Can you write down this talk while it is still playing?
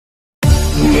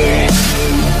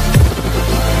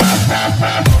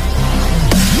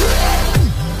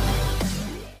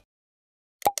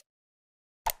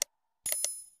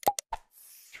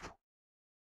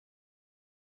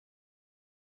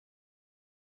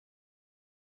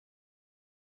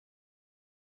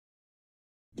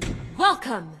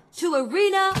Welcome to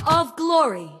Arena of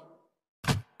Glory.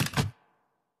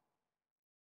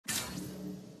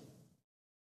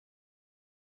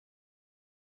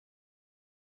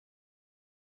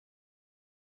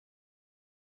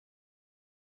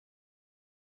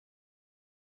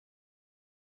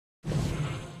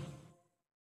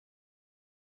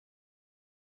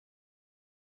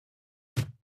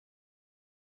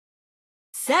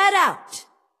 Set out!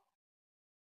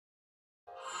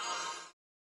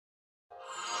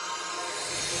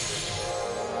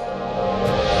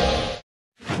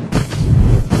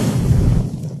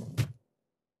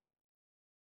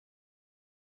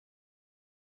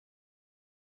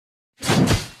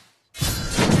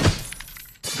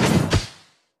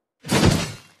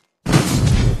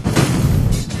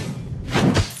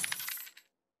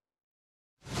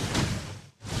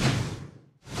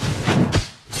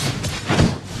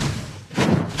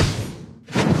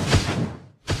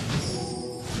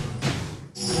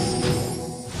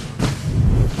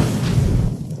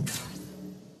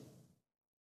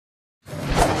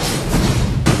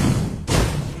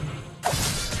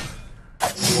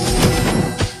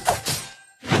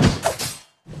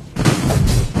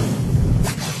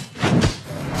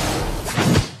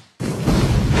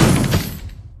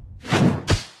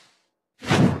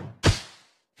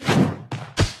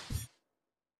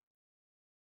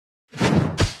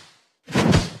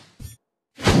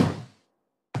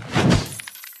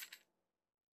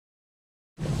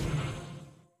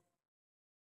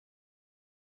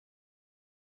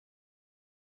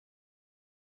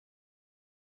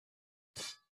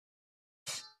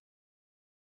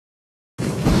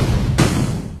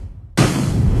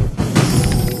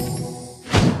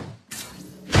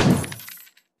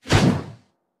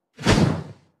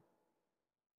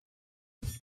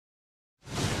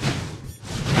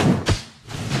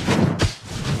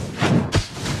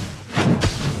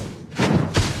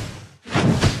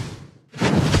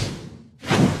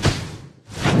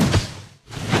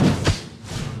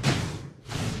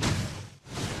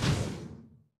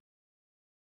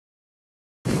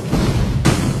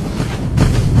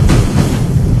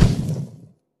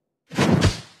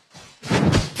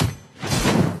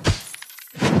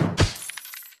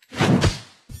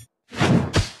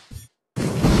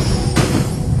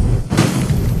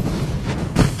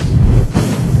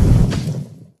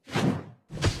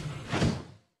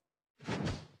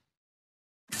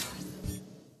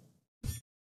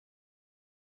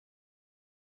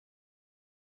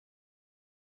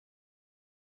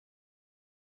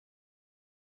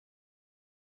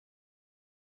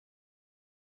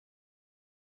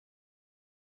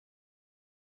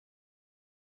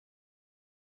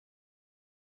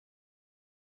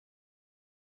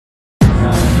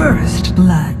 First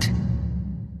blood.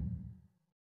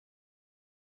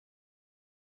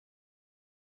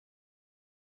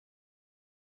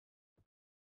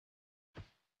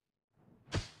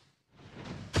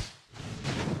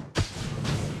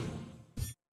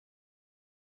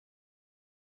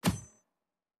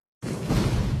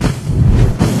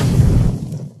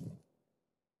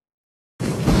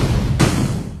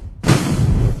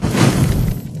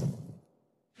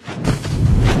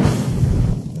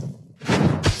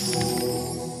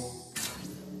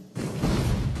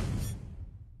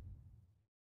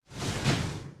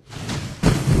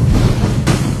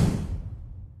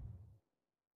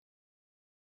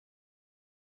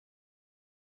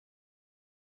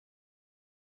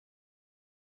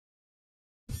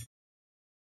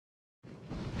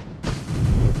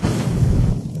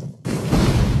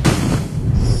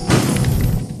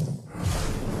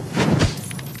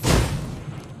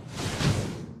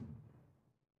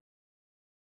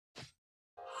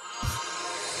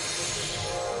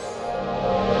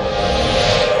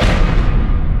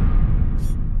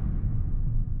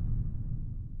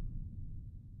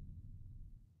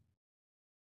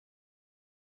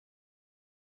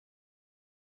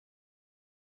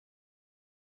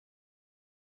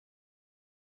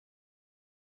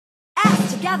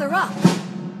 Act to gather up!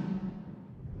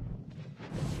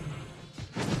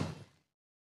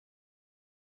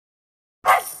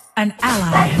 An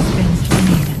ally has been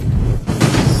slain.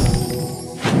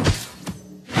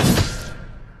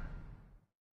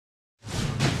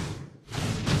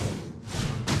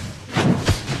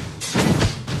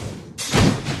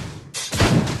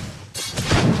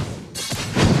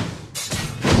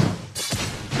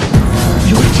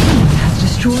 Your team has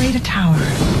destroyed a tower.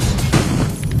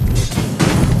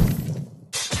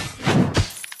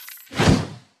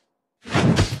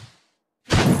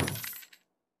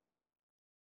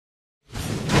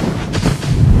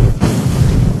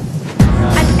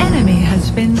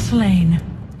 Been slain.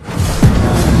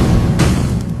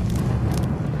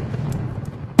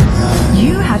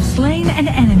 an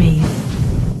enemy.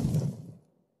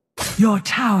 Your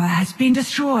tower has been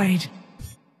destroyed.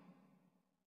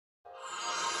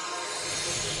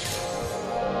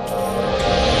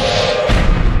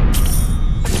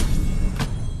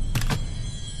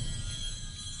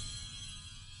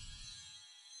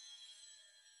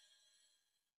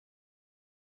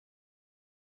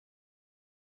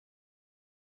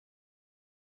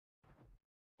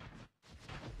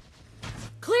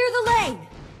 Clear the lane!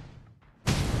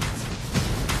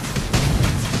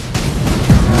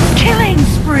 Killing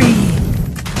spree!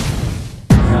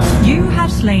 You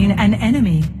have slain an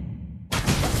enemy.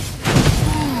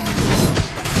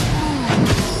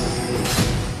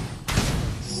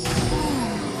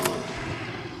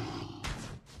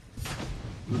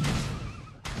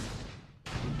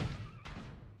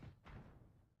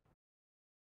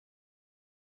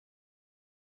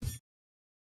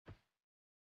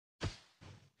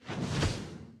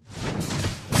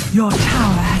 Your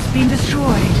tower has been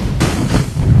destroyed.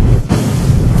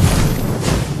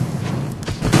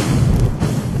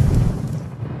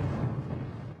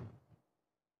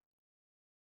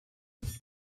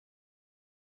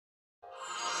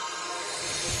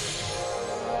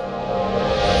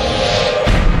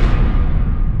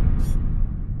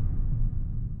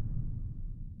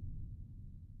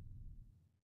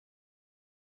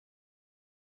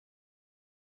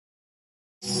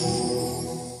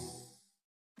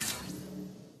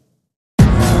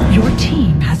 Your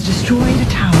team has destroyed a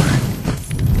tower.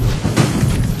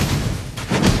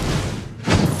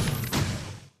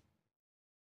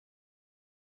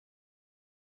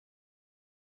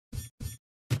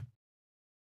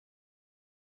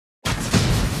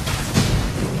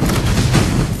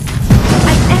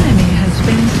 An enemy has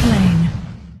been slain.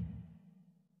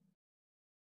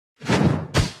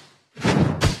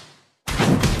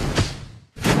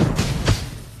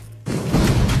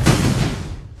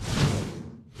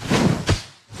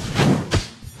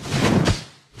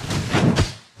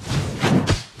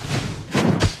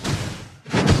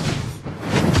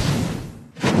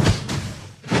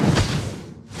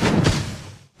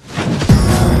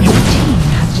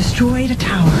 Destroyed a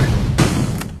tower.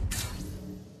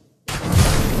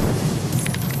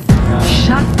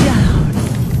 Shut down.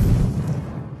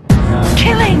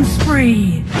 Killing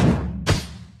spree!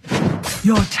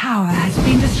 Your tower has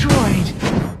been destroyed.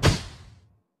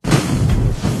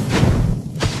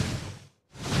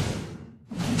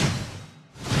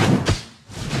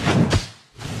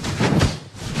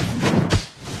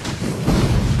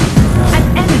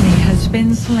 An enemy has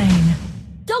been slain.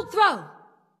 Don't throw!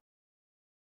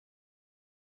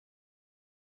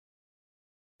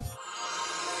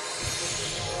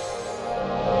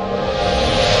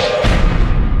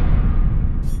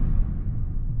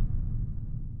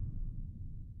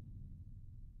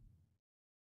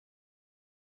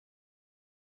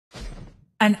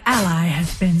 An ally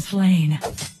has been slain.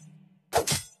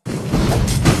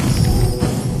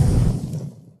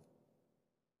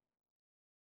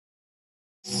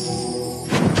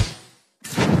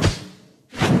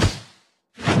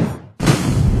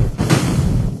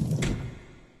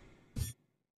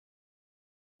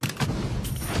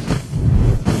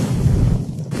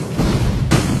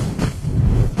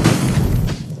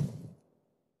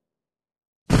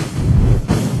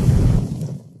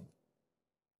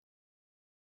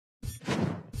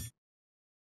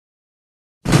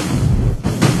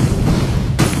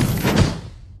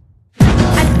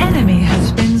 An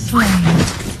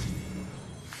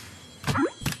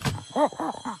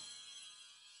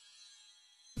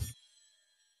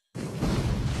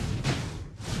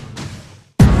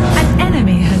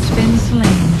enemy has been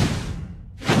slain.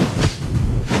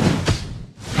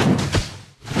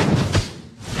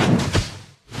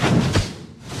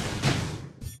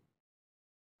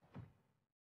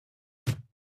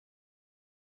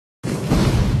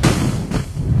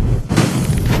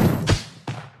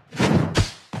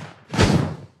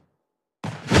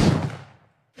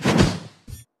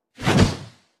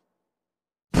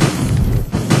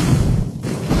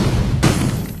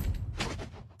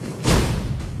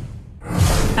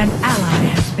 An ally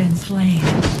has been slain.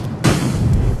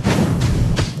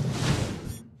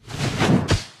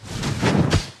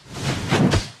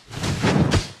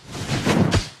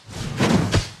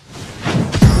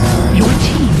 Your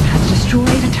team has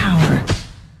destroyed a tower.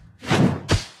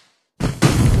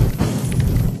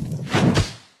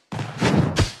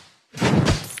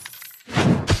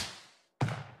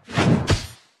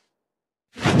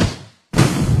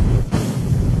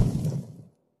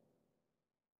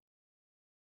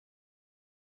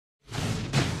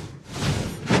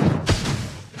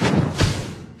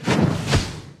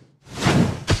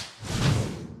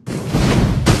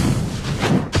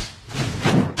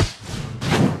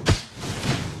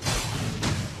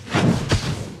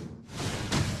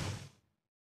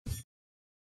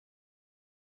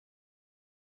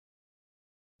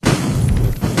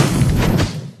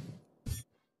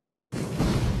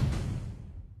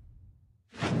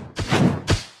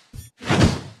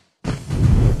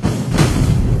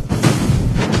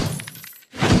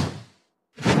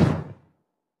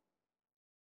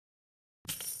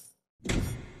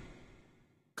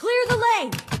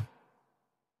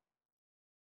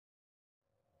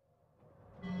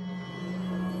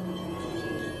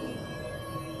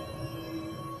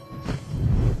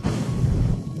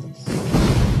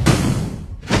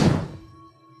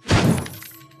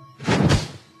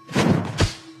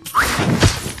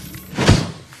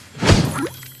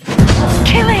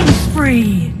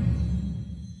 spree!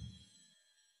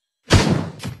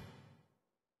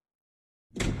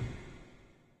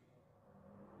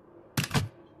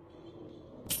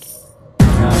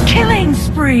 Killing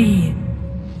spree!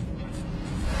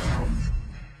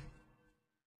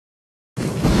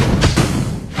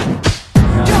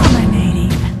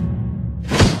 Dominating!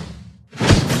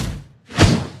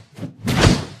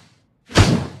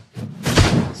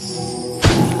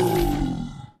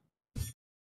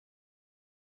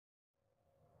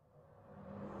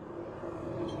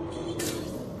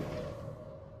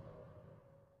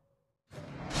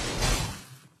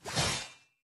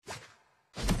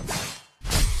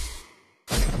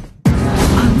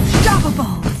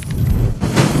 Unstoppable!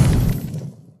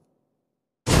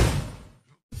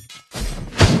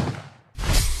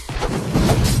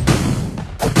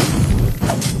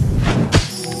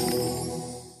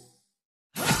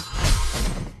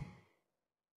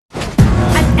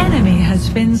 An enemy has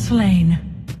been slain.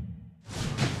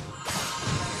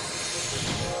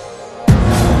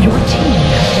 Your team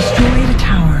has destroyed a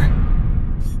tower.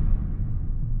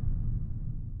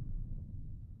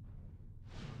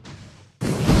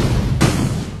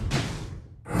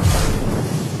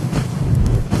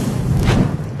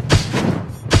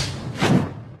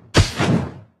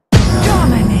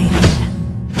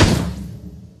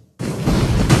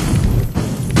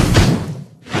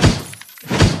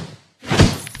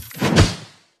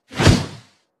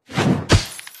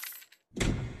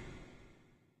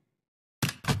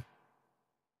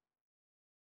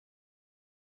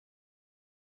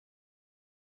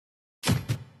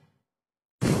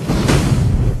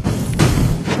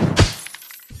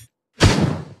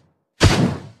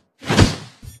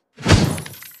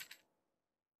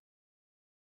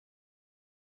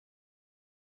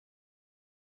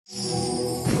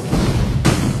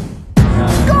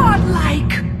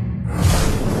 Godlike!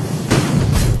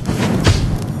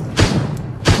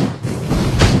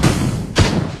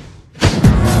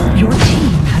 Your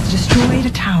team has destroyed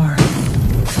a tower.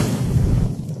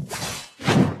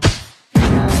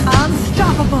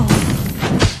 Unstoppable!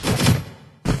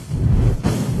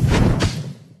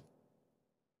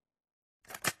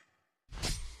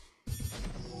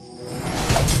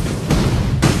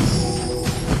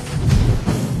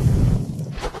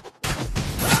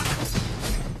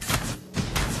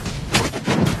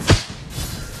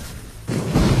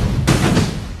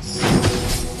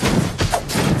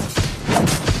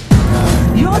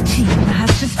 Your team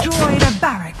has destroyed a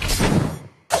barrack.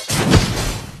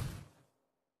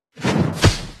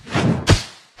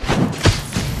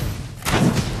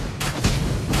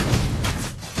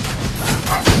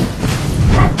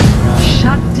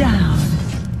 Shut down.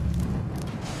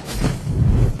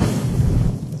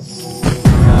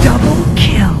 Double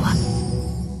kill.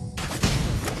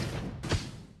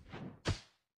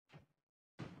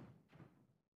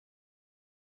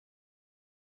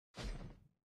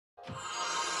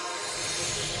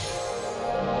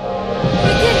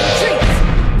 Begin retreat!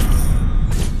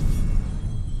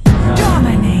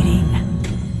 Dominating.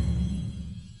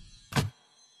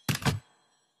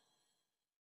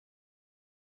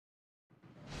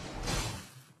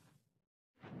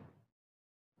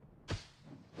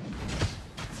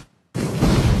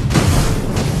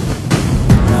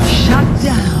 Shut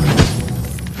down.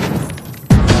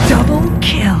 Double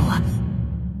kill.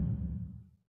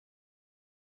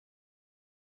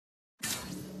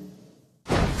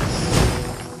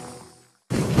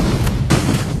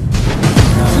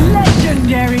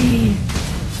 Legendary.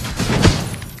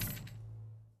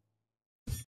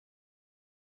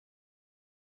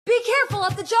 Be careful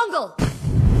of the jungle!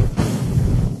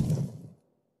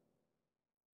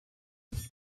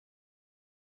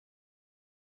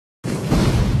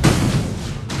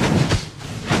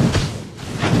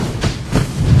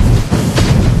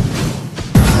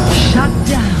 Shut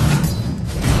down.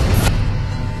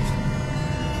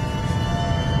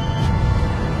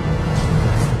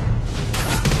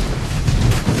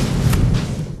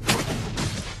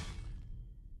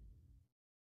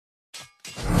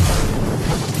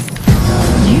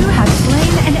 You have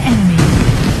slain an enemy.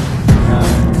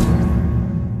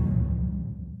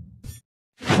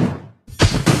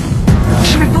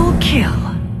 Triple kill.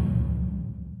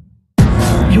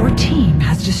 Your team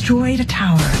has destroyed a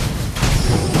tower.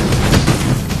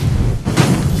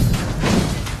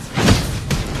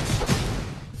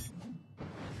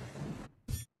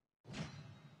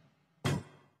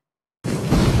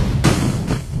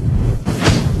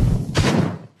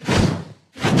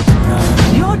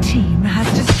 Your team has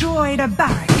destroyed a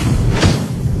barrack.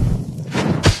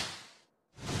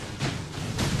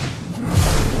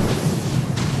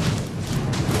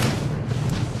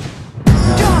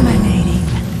 Dominating.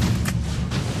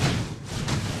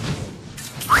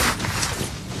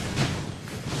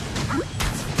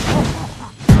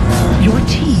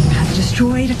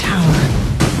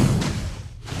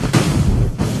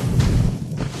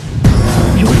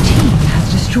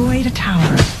 destroyed a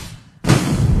tower.